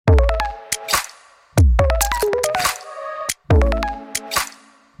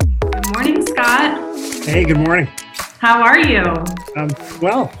Hey, good morning. How are you? Um,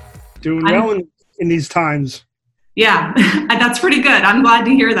 well, doing I'm, well in these times. yeah, that's pretty good. I'm glad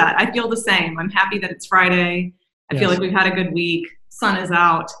to hear that. I feel the same. I'm happy that it's Friday. I feel like Yes, we've had a good week. Sun is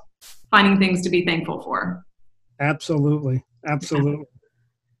out, finding things to be thankful for. absolutely. Absolutely.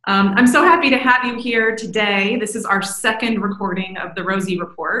 I'm so happy to have you here today. This is our second recording of the Rosie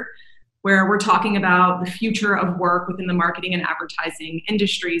Report, where we're talking about the future of work within the marketing and advertising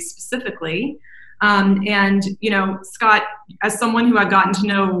industry specifically. Scott, as someone who I've gotten to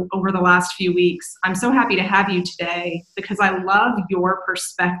know over the last few weeks, I'm so happy to have you today because I love your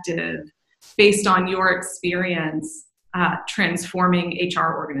perspective based on your experience transforming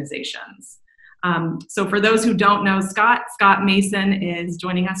HR organizations. So for those who don't know Scott Mason is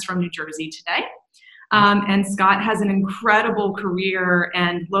joining us from New Jersey today. And Scott has an incredible career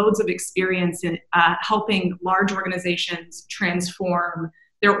and loads of experience in helping large organizations transform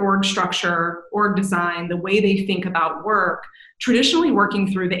their org structure, org design, the way they think about work, traditionally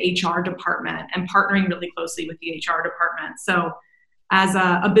working through the HR department and partnering really closely with the HR department. So as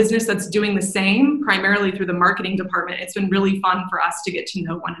a business that's doing the same, primarily through the marketing department, it's been really fun for us to get to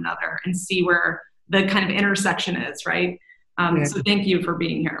know one another and see where the kind of intersection is, right? Yeah. So thank you for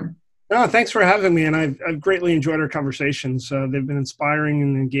being here. No, thanks for having me, and I've greatly enjoyed our conversations. They've been inspiring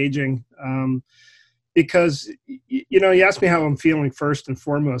and engaging. Because you asked me how I'm feeling first and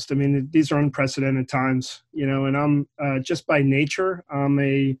foremost. I mean, these are unprecedented times, and I'm just by nature, I'm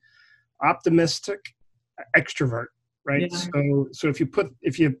a optimistic extrovert, right? Yeah. So if you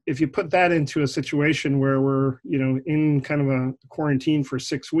put that into a situation where we're in kind of a quarantine for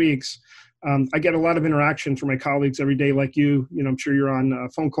 6 weeks, I get a lot of interaction from my colleagues every day, like you. I'm sure you're on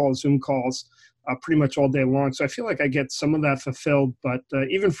phone calls, Zoom calls, pretty much all day long. So I feel like I get some of that fulfilled. But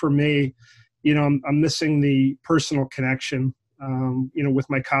even for me, I'm missing the personal connection, with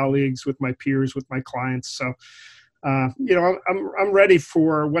my colleagues, with my peers, with my clients. So, I'm ready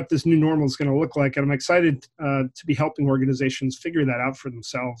for what this new normal is going to look like, and I'm excited to be helping organizations figure that out for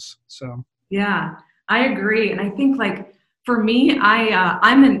themselves. So, Yeah, I agree. And I think like for me,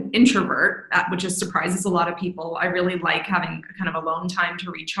 I'm an introvert, which is surprises a lot of people. I really like having kind of alone time to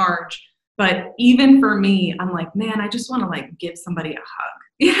recharge. But even for me, I'm like, man, I just want to like give somebody a hug.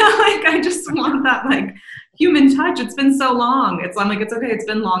 Like I just want that like human touch. It's been so long. I'm like, it's okay. It's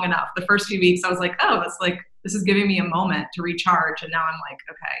been long enough. The first few weeks, I was like, oh, this is giving me a moment to recharge. And now I'm like,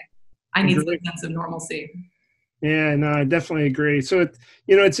 okay, I need some sense of normalcy. yeah, no, I definitely agree. So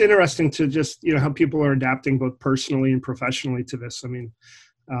it's interesting to just how people are adapting both personally and professionally to this. I mean,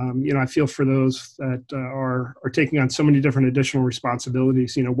 I feel for those that are taking on so many different additional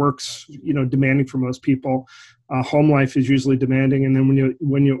responsibilities. Work's demanding for most people. Home life is usually demanding, and then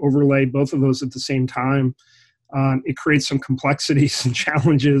when you overlay both of those at the same time, it creates some complexities and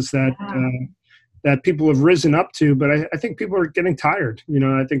challenges that people have risen up to. But I think people are getting tired.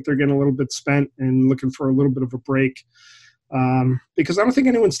 I think they're getting a little bit spent and looking for a little bit of a break. Because I don't think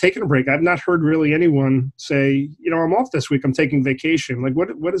anyone's taking a break. I've not heard really anyone say, I'm off this week, I'm taking vacation. Like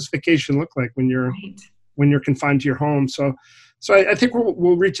what does vacation look like when you're confined to your home? So I think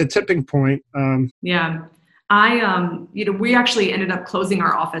we'll reach a tipping point. Yeah. We actually ended up closing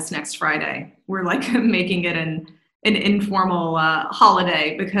our office next Friday. We're like making it an informal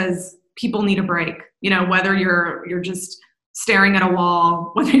holiday because people need a break. Whether you're just staring at a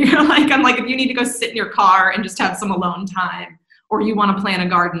wall, whether you're like, I'm like, if you need to go sit in your car and just have some alone time, or you want to plant a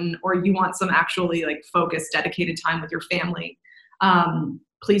garden, or you want some actually like focused, dedicated time with your family,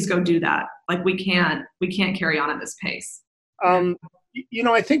 please go do that. Like we can't carry on at this pace.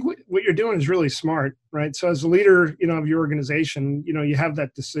 I think what you're doing is really smart, right? So as a leader, of your organization, you have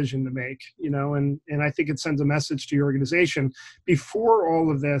that decision to make, and I think it sends a message to your organization before all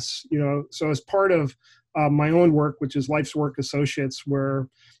of this, so as part of my own work, which is Life's Work Associates, where,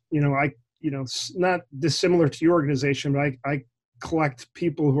 not dissimilar to your organization, but I collect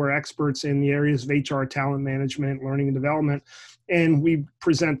people who are experts in the areas of HR, talent management, learning and development, and we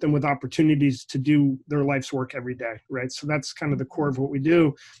present them with opportunities to do their life's work every day, right? So that's kind of the core of what we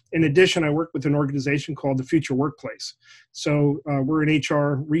do. In addition, I work with an organization called the Future Workplace. So we're an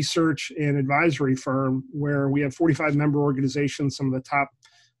HR research and advisory firm where we have 45 member organizations, some of the top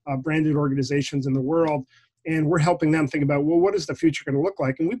branded organizations in the world, and we're helping them think about, well, what is the future going to look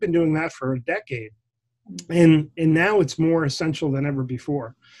like? And we've been doing that for a decade. And now it's more essential than ever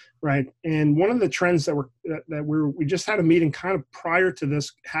before, right? And one of the trends we just had a meeting kind of prior to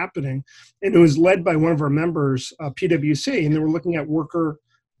this happening, and it was led by one of our members, PwC, and they were looking at worker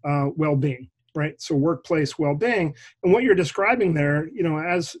well-being, right? So workplace well-being, and what you're describing there,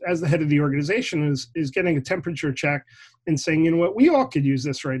 as the head of the organization is getting a temperature check and saying, what, we all could use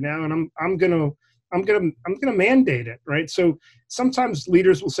this right now, and I'm going to I'm gonna mandate it, right? So sometimes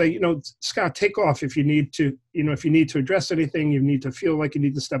leaders will say, Scott, take off if you need to, if you need to address anything, you need to feel like you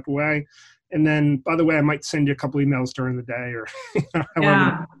need to step away. And then, by the way, I might send you a couple emails during the day or however.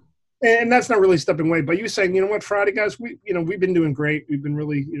 Yeah. And that's not really stepping away, but you saying, you know what, Friday guys, we've been doing great. We've been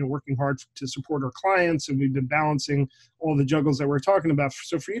really, working hard to support our clients, and we've been balancing all the juggles that we're talking about.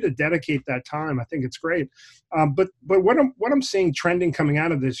 So for you to dedicate that time, I think it's great. But what I'm seeing trending coming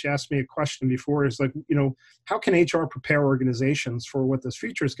out of this, you asked me a question before, is like, how can HR prepare organizations for what this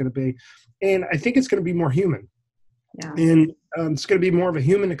future is going to be? And I think it's going to be more human. Yeah. And it's going to be more of a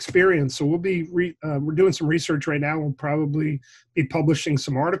human experience. So we're doing some research right now. We'll probably be publishing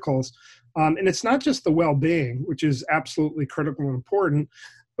some articles. And it's not just the well-being, which is absolutely critical and important,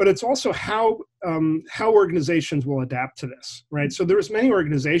 but it's also how organizations will adapt to this, right? So there's many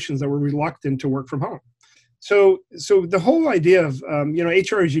organizations that were reluctant to work from home. So the whole idea of,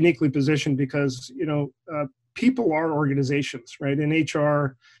 HR is uniquely positioned because, people are organizations, right? And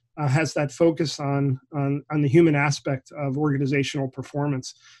HR has that focus on the human aspect of organizational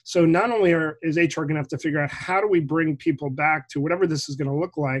performance. So not only is HR going to have to figure out how do we bring people back to whatever this is going to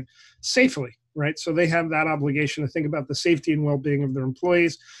look like safely, right? So they have that obligation to think about the safety and well-being of their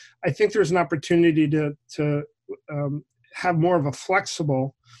employees. I think there's an opportunity to have more of a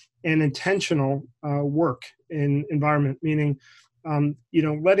flexible and intentional work environment, meaning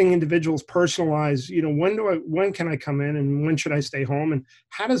letting individuals personalize, when can I come in and when should I stay home? And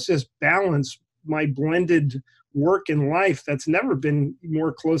how does this balance my blended work and life that's never been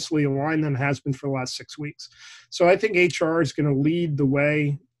more closely aligned than it has been for the last 6 weeks? So I think HR is going to lead the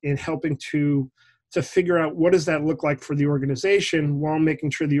way in helping to figure out what does that look like for the organization while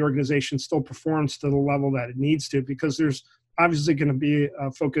making sure the organization still performs to the level that it needs to, because there's obviously going to be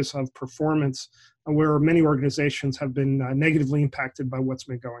a focus of performance where many organizations have been negatively impacted by what's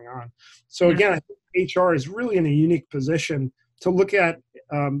been going on. So again, I think HR is really in a unique position to look at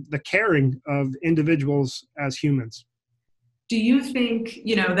the caring of individuals as humans. Do you think,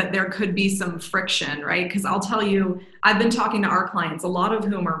 that there could be some friction, right? Because I'll tell you, I've been talking to our clients, a lot of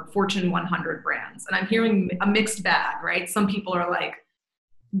whom are Fortune 100 brands, and I'm hearing a mixed bag, right? Some people are like,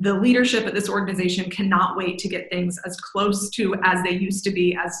 the leadership at this organization cannot wait to get things as close to as they used to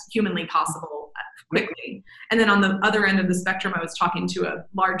be as humanly possible quickly. And then on the other end of the spectrum, I was talking to a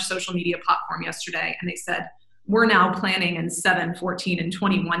large social media platform yesterday, and they said, we're now planning in 7, 14, and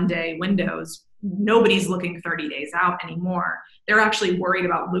 21 day windows. Nobody's looking 30 days out anymore. They're actually worried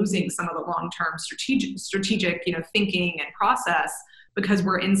about losing some of the long-term strategic, thinking and process because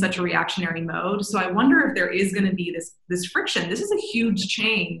we're in such a reactionary mode. So I wonder if there is going to be this friction. This is a huge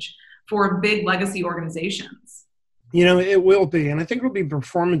change for big legacy organizations. It will be. And I think it'll be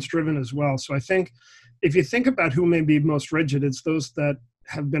performance driven as well. So I think if you think about who may be most rigid, it's those that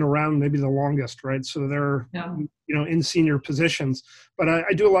have been around maybe the longest, right? So they're, in senior positions. But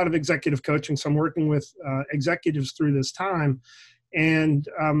I do a lot of executive coaching. So I'm working with executives through this time. And,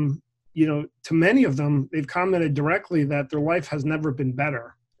 to many of them, they've commented directly that their life has never been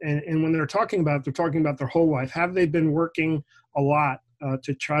better. And when they're talking about their whole life. Have they been working a lot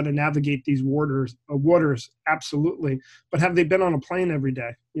to try to navigate these waters? Absolutely. But have they been on a plane every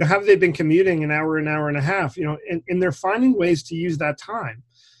day? Have they been commuting an hour and a half? And they're finding ways to use that time,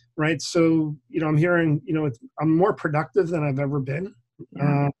 right? So, I'm hearing, I'm more productive than I've ever been.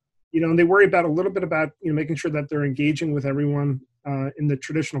 Yeah. And they worry about a little bit about, making sure that they're engaging with everyone in the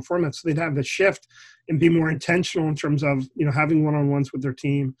traditional format. So they'd have the shift and be more intentional in terms of, having one-on-ones with their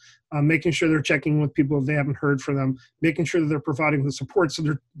team, making sure they're checking with people if they haven't heard from them, making sure that they're providing the support. So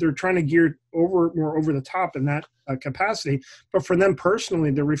they're trying to gear more over the top in that capacity. But for them personally,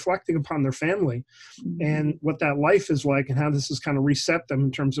 they're reflecting upon their family and what that life is like and how this has kind of reset them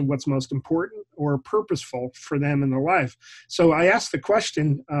in terms of what's most important or purposeful for them in their life. So I asked the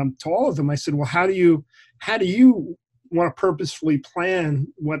question to all of them. I said, well, how do you want to purposefully plan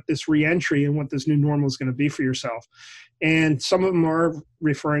what this reentry and what this new normal is going to be for yourself? And some of them are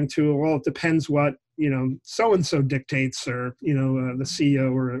referring to, well, it depends what, so-and-so dictates, or, the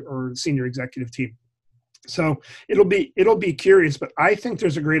CEO or senior executive team. So it'll be curious, but I think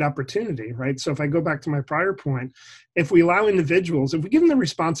there's a great opportunity, right? So if I go back to my prior point, if we allow individuals, if we give them the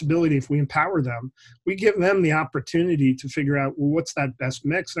responsibility, if we empower them, we give them the opportunity to figure out, well, what's that best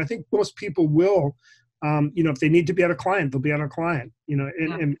mix? And I think most people will, if they need to be at a client, they'll be at a client,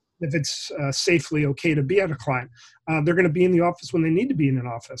 and if it's safely okay to be at a client, they're going to be in the office when they need to be in an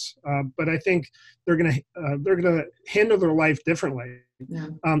office. But I think they're going to handle their life differently. Yeah.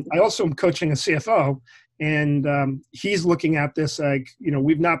 I also am coaching a CFO, and he's looking at this like,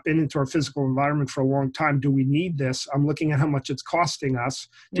 we've not been into our physical environment for a long time. Do we need this? I'm looking at how much it's costing us.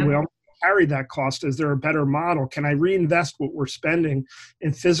 Do we carry that cost? Is there a better model? Can I reinvest what we're spending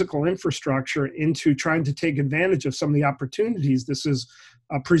in physical infrastructure into trying to take advantage of some of the opportunities this is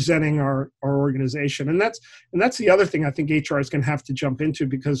presenting our organization? And that's the other thing I think HR is going to have to jump into,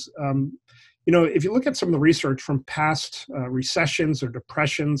 because if you look at some of the research from past recessions or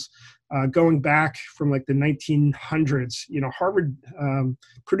depressions, going back from like the 1900s, Harvard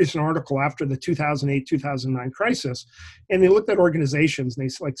produced an article after the 2008-2009 crisis, and they looked at organizations, and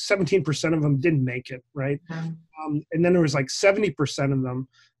they like 17% of them didn't make it, right? And then there was like 70% of them,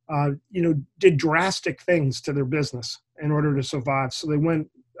 did drastic things to their business in order to survive. So they went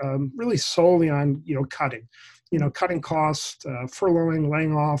really solely on, cutting costs, furloughing,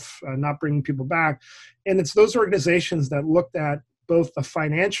 laying off, not bringing people back. And it's those organizations that looked at both the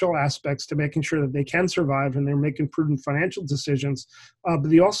financial aspects to making sure that they can survive and they're making prudent financial decisions, but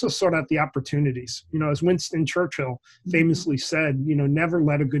they also sought out the opportunities. As Winston Churchill famously said, never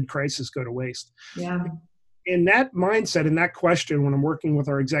let a good crisis go to waste. Yeah. And that mindset and that question, when I'm working with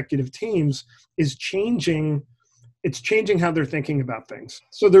our executive teams, is changing. It's changing how they're thinking about things.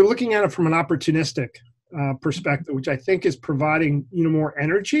 So they're looking at it from an opportunistic perspective, which I think is providing more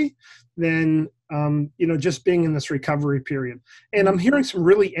energy than just being in this recovery period. And I'm hearing some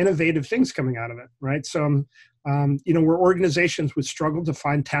really innovative things coming out of it, right? So where organizations would struggle to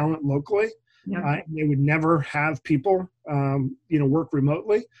find talent locally, they would never have people work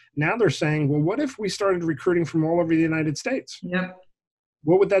remotely. Now they're saying, well, what if we started recruiting from all over the United States? Yep.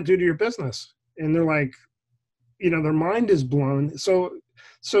 What would that do to your business? And they're like, their mind is blown. So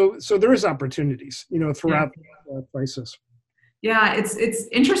there is opportunities, throughout the crisis. Yeah, it's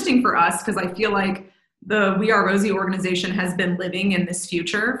interesting for us because I feel like the We Are Rosie organization has been living in this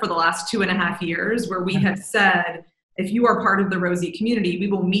future for the last 2.5 years, where we have said, if you are part of the Rosie community, we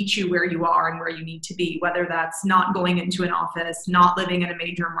will meet you where you are and where you need to be, whether that's not going into an office, not living in a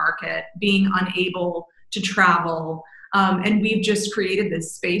major market, being unable to travel. And we've just created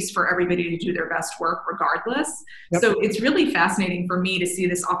this space for everybody to do their best work regardless. Yep. So it's really fascinating for me to see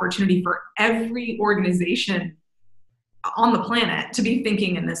this opportunity for every organization on the planet to be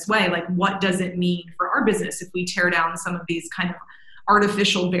thinking in this way. Like, what does it mean for our business if we tear down some of these kind of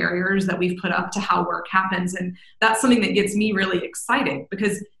artificial barriers that we've put up to how work happens? And that's something that gets me really excited,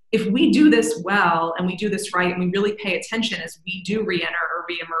 because if we do this well and we do this right and we really pay attention as we do re-enter or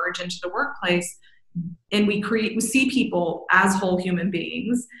re-emerge into the workplace, and we see people as whole human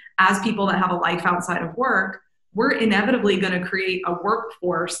beings, as people that have a life outside of work, we're inevitably going to create a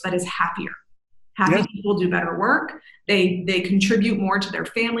workforce that is happier. Happy people do better work. They contribute more to their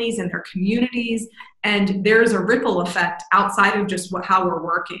families and their communities. And there's a ripple effect outside of just how we're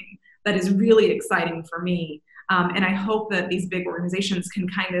working that is really exciting for me. And I hope that these big organizations can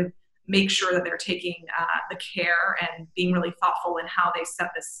kind of make sure that they're taking the care and being really thoughtful in how they set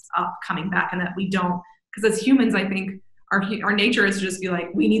this up coming back, and that we don't, because as humans, I think our nature is to just be like,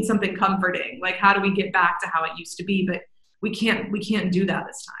 we need something comforting. Like, how do we get back to how it used to be? But we can't do that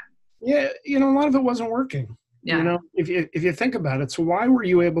this time. Yeah. A lot of it wasn't working. Yeah. If you think about it, so why were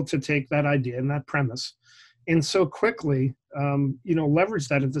you able to take that idea and that premise and so quickly, leverage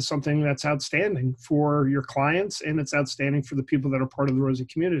that into something that's outstanding for your clients, and it's outstanding for the people that are part of the Rosie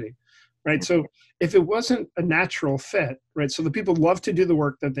community? Right. So if it wasn't a natural fit, right, so the people love to do the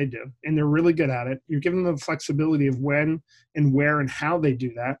work that they do and they're really good at it. You're giving them the flexibility of when and where and how they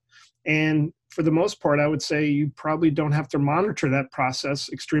do that. And for the most part, I would say you probably don't have to monitor that process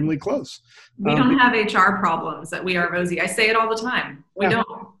extremely close. We don't have HR problems at We Are Rosie. I say it all the time. We don't.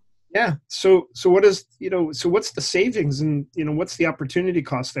 Yeah. So what is, so what's the savings and, what's the opportunity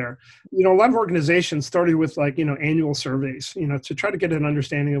cost there? A lot of organizations started with annual surveys, to try to get an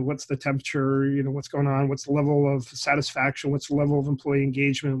understanding of what's the temperature, what's going on, what's the level of satisfaction, what's the level of employee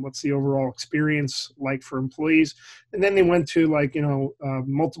engagement, what's the overall experience like for employees. And then they went to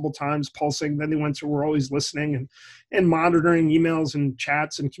multiple times pulsing. Then they went to we're always listening and monitoring emails and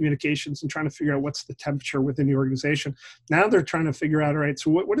chats and communications and trying to figure out what's the temperature within the organization. Now they're trying to figure out, all right,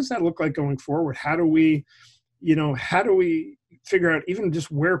 so what does that look like going forward? How do we figure out even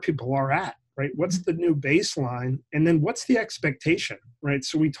just where people are at, right? What's the new baseline? And then what's the expectation, right?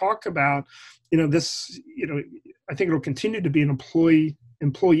 So we talk about, this, I think it'll continue to be an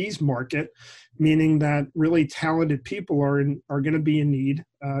employees market, meaning that really talented people are going to be in need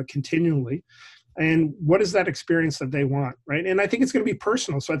continually. And what is that experience that they want, right? And I think it's going to be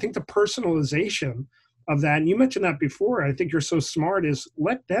personal. So I think the personalization of that, and you mentioned that before, I think you're so smart, is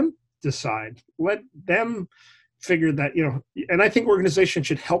let them decide. Let them figure that, and I think organizations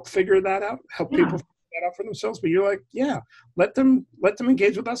should help figure that out, help people figure that out for themselves. But you're like, let them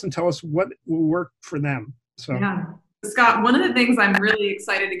engage with us and tell us what will work for them. So Scott, one of the things I'm really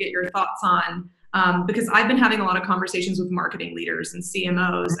excited to get your thoughts on, because I've been having a lot of conversations with marketing leaders and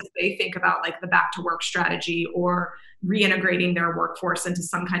CMOs as they think about like the back to work strategy or reintegrating their workforce into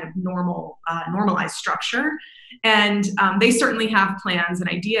some kind of normalized structure. And they certainly have plans and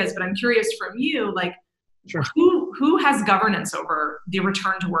ideas, but I'm curious from you, like, Sure. Who has governance over the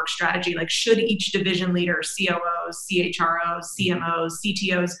return to work strategy? Like, should each division leader, COOs, CHROs, CMOs,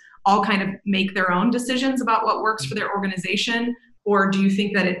 CTOs, all kind of make their own decisions about what works for their organization? Or do you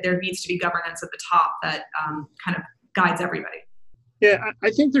think that there needs to be governance at the top that kind of guides everybody? Yeah, I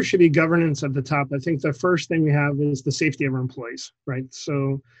think there should be governance at the top. I think the first thing we have is the safety of our employees, right?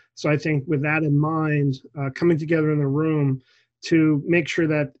 So I think with that in mind, coming together in the room to make sure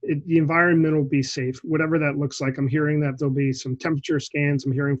that the environment will be safe, whatever that looks like. I'm hearing that there'll be some temperature scans.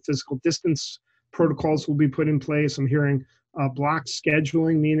 I'm hearing physical distance protocols will be put in place. I'm hearing block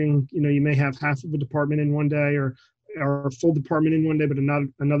scheduling, meaning, you may have half of a department in one day or a full department in one day, but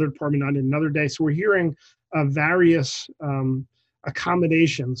another department on another day. So we're hearing various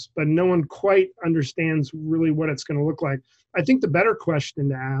accommodations, but no one quite understands really what it's going to look like. I think the better question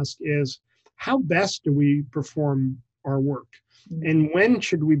to ask is, how best do we perform our work? And when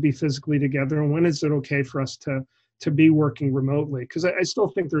should we be physically together? And when is it okay for us to be working remotely? Because I still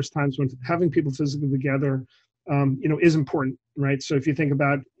think there's times when having people physically together, is important, right? So if you think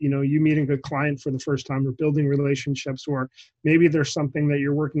about, you meeting a client for the first time or building relationships, or maybe there's something that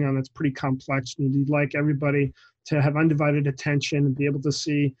you're working on that's pretty complex and you'd like everybody to have undivided attention and be able to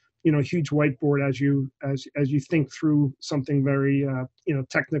see, a huge whiteboard as you think through something very,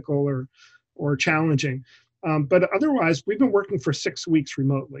 technical or challenging. But otherwise, we've been working for 6 weeks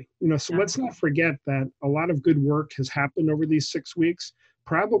remotely. So let's not forget that a lot of good work has happened over these 6 weeks.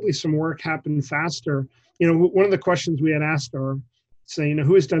 Probably some work happened faster. One of the questions we had asked are, say,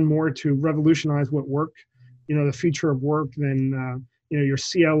 who has done more to revolutionize what work, the future of work than, your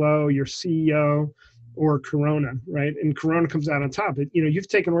CLO, your CEO, or Corona, right? And Corona comes out on top. You've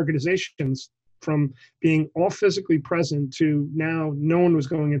taken organizations from being all physically present to now no one was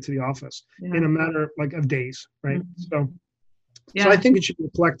going into the office in a matter of days, right? Mm-hmm. So I think it should be a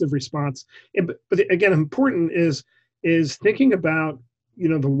collective response. But again, important is thinking about,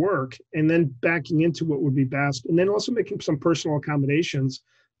 the work and then backing into what would be best. And then also making some personal accommodations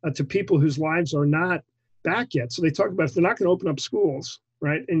to people whose lives are not back yet. So they talk about if they're not going to open up schools,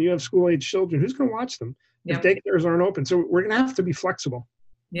 right? And you have school-age children, who's going to watch them if daycares aren't open? So we're going to have to be flexible.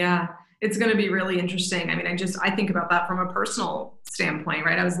 Yeah. It's going to be really interesting. I mean, I think about that from a personal standpoint,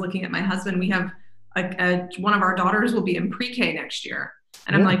 right? I was looking at my husband. We have one of our daughters will be in pre-K next year.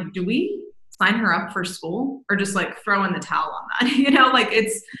 And I'm like, do we sign her up for school or just like throw in the towel on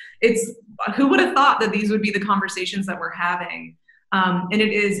that? It's who would have thought that these would be the conversations that we're having? And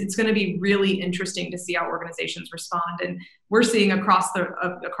it's going to be really interesting to see how organizations respond. And we're seeing across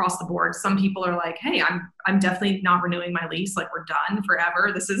the board, some people are like, hey, I'm definitely not renewing my lease. Like, we're done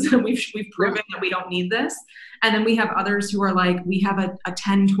forever. This is, we've proven that we don't need this. And then we have others who are like, we have a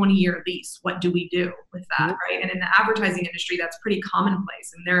 10, 20-year lease. What do we do with that? Right. And in the advertising industry, that's pretty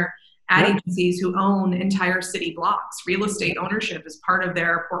commonplace. And there are ad agencies who own entire city blocks. Real estate ownership is part of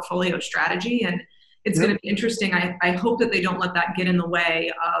their portfolio strategy. And it's going to be interesting. I hope that they don't let that get in the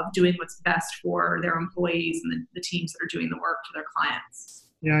way of doing what's best for their employees and the teams that are doing the work for their clients.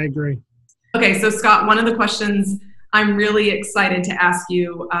 Yeah, I agree. Okay, so Scott, one of the questions I'm really excited to ask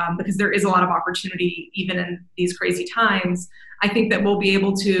you, because there is a lot of opportunity even in these crazy times, I think that we'll be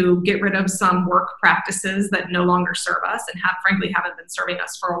able to get rid of some work practices that no longer serve us and frankly haven't been serving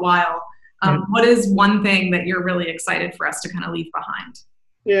us for a while. What is one thing that you're really excited for us to kind of leave behind?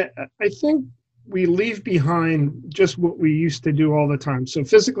 Yeah, I think we leave behind just what we used to do all the time. So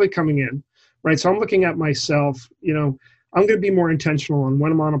physically coming in, right? So I'm looking at myself, I'm going to be more intentional on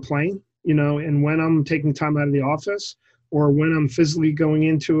when I'm on a plane, and when I'm taking time out of the office or when I'm physically going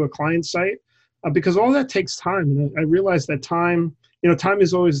into a client site, because all that takes time. And I realize that time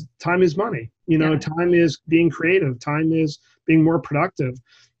is money. Time is being creative. Time is being more productive.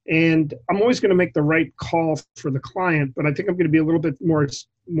 And I'm always going to make the right call for the client, but I think I'm going to be a little bit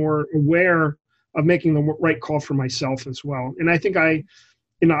more aware of making the right call for myself as well. And I think I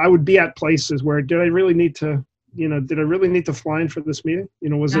would be at places where did I really need to fly in for this meeting?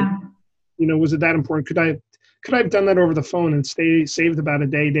 Was it that important? Could I have done that over the phone and saved about a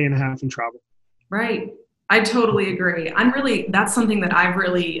day and a half in travel? Right. I totally agree. That's something that I've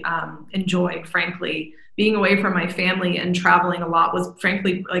really enjoyed, frankly. Being away from my family and traveling a lot was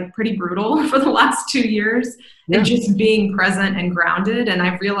frankly like pretty brutal for the last 2 years. And just being present and grounded. And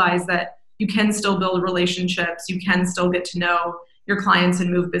I've realized that you can still build relationships. You can still get to know your clients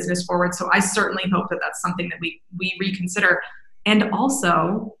and move business forward. So I certainly hope that that's something that we reconsider. And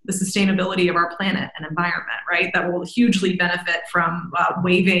also the sustainability of our planet and environment, right? That will hugely benefit from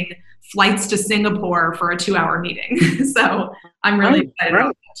waiving flights to Singapore for a 2-hour meeting. So I'm really excited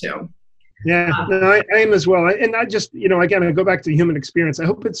about that too. Yeah, no, I am as well. And I just, again, I go back to the human experience. I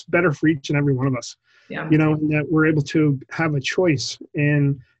hope it's better for each and every one of us, and that we're able to have a choice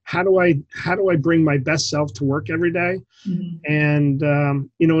in how do I bring my best self to work every day? Mm-hmm. And,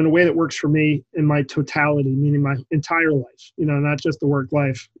 in a way that works for me in my totality, meaning my entire life, not just the work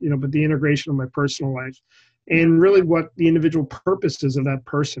life, but the integration of my personal life. And really what the individual purpose is of that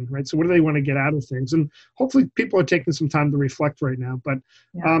person, right? So what do they want to get out of things? And hopefully people are taking some time to reflect right now. But,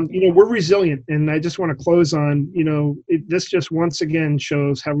 we're resilient. And I just want to close on, this just once again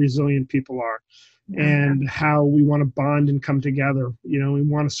shows how resilient people are and how we want to bond and come together. We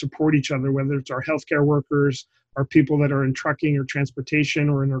want to support each other, whether it's our healthcare workers, our people that are in trucking or transportation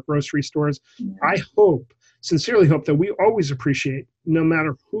or in our grocery stores. Yeah. I sincerely hope that we always appreciate, no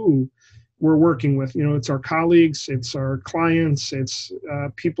matter who we're working with, it's our colleagues, it's our clients, it's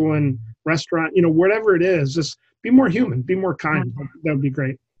people in restaurant, whatever it is, just be more human, be more kind. That would be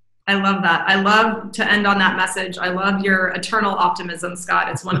great. I love that. I love to end on that message. I love your eternal optimism, Scott.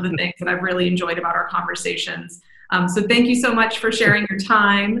 It's one of the things that I've really enjoyed about our conversations. So thank you so much for sharing your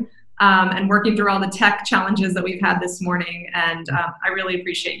time and working through all the tech challenges that we've had this morning. And I really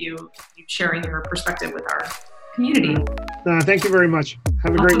appreciate you sharing your perspective with our community. Thank you very much.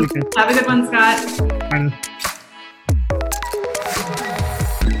 Have a great weekend. Have a good one, Scott. Bye now.